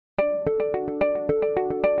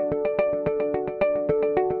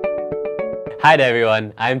Hi there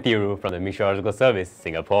everyone, I'm Thiru from the Meteorological Service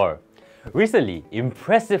Singapore. Recently,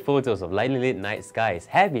 impressive photos of lightning lit night skies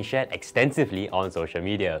have been shared extensively on social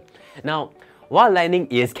media. Now, while lightning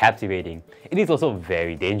is captivating, it is also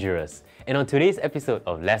very dangerous. And on today's episode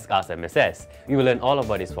of Ask MSS, we will learn all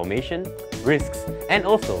about its formation, risks, and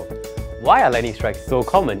also why are lightning strikes so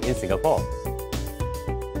common in Singapore.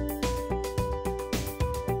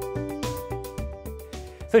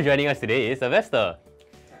 So joining us today is Avester.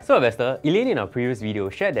 So Avester, Elaine in our previous video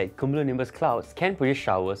shared that cumulonimbus clouds can produce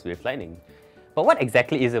showers with lightning. But what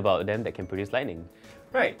exactly is about them that can produce lightning?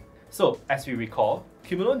 Right, so as we recall,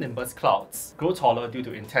 cumulonimbus clouds grow taller due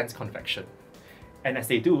to intense convection. And as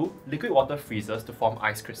they do, liquid water freezes to form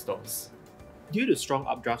ice crystals. Due to strong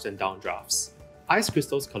updrafts and downdrafts, ice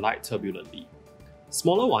crystals collide turbulently.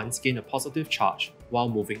 Smaller ones gain a positive charge while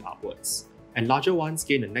moving upwards, and larger ones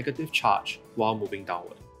gain a negative charge while moving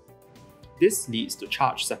downward. This leads to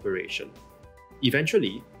charge separation.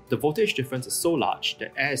 Eventually, the voltage difference is so large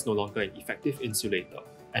that air is no longer an effective insulator,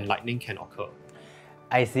 and lightning can occur.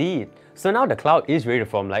 I see. So now the cloud is ready to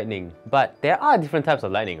form lightning, but there are different types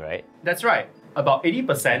of lightning, right? That's right. About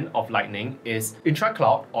 80% of lightning is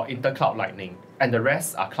intra-cloud or intercloud lightning, and the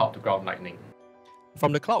rest are cloud-to-ground lightning.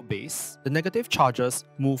 From the cloud base, the negative charges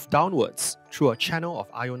move downwards through a channel of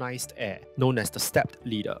ionized air, known as the stepped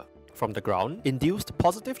leader. From the ground, induced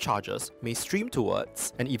positive charges may stream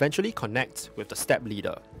towards and eventually connect with the step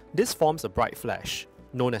leader. This forms a bright flash,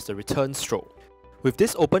 known as the return stroke. With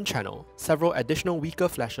this open channel, several additional weaker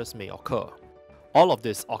flashes may occur. All of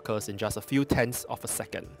this occurs in just a few tenths of a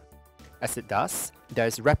second. As it does, there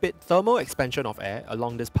is rapid thermal expansion of air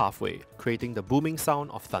along this pathway, creating the booming sound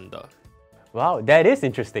of thunder. Wow, that is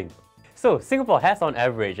interesting. So Singapore has on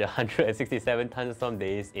average 167 thunderstorm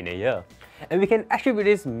days in a year. And we can attribute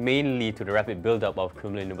this mainly to the rapid buildup of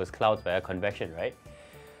cumulonimbus clouds via convection, right?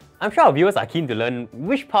 I'm sure our viewers are keen to learn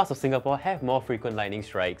which parts of Singapore have more frequent lightning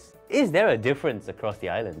strikes. Is there a difference across the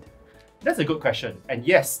island? That's a good question, and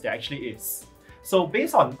yes, there actually is. So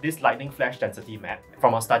based on this lightning flash density map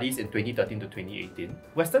from our studies in 2013 to 2018,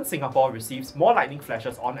 Western Singapore receives more lightning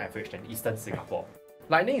flashes on average than Eastern Singapore.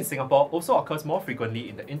 Lightning in Singapore also occurs more frequently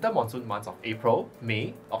in the inter-monsoon months of April,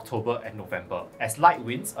 May, October and November, as light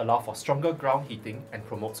winds allow for stronger ground heating and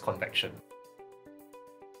promotes convection.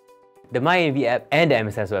 The MyNV app and the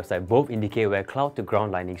MSS website both indicate where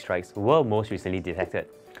cloud-to-ground lightning strikes were most recently detected.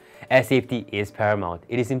 As safety is paramount,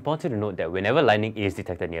 it is important to note that whenever lightning is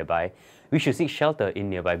detected nearby, we should seek shelter in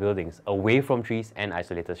nearby buildings, away from trees and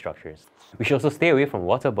isolated structures. We should also stay away from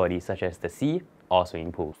water bodies such as the sea or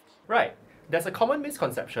swimming pools. Right. There's a common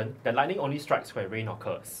misconception that lightning only strikes where rain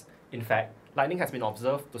occurs. In fact, lightning has been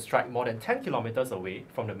observed to strike more than 10 kilometers away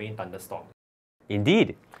from the main thunderstorm.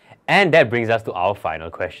 Indeed. And that brings us to our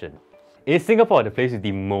final question. Is Singapore the place with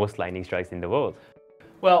the most lightning strikes in the world?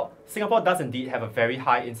 Well, Singapore does indeed have a very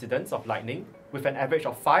high incidence of lightning, with an average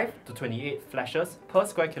of 5 to 28 flashes per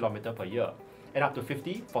square kilometer per year, and up to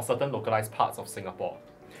 50 for certain localized parts of Singapore.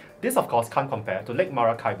 This of course can't compare to Lake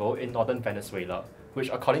Maracaibo in northern Venezuela, which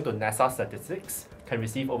according to NASA statistics, can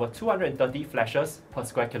receive over 230 flashes per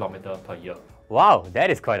square kilometer per year. Wow, that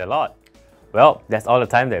is quite a lot. Well, that's all the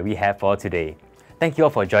time that we have for today. Thank you all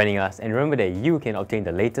for joining us, and remember that you can obtain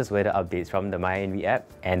the latest weather updates from the MyNV app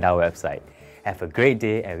and our website. Have a great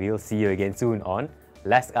day, and we'll see you again soon on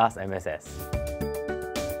Ask MSS.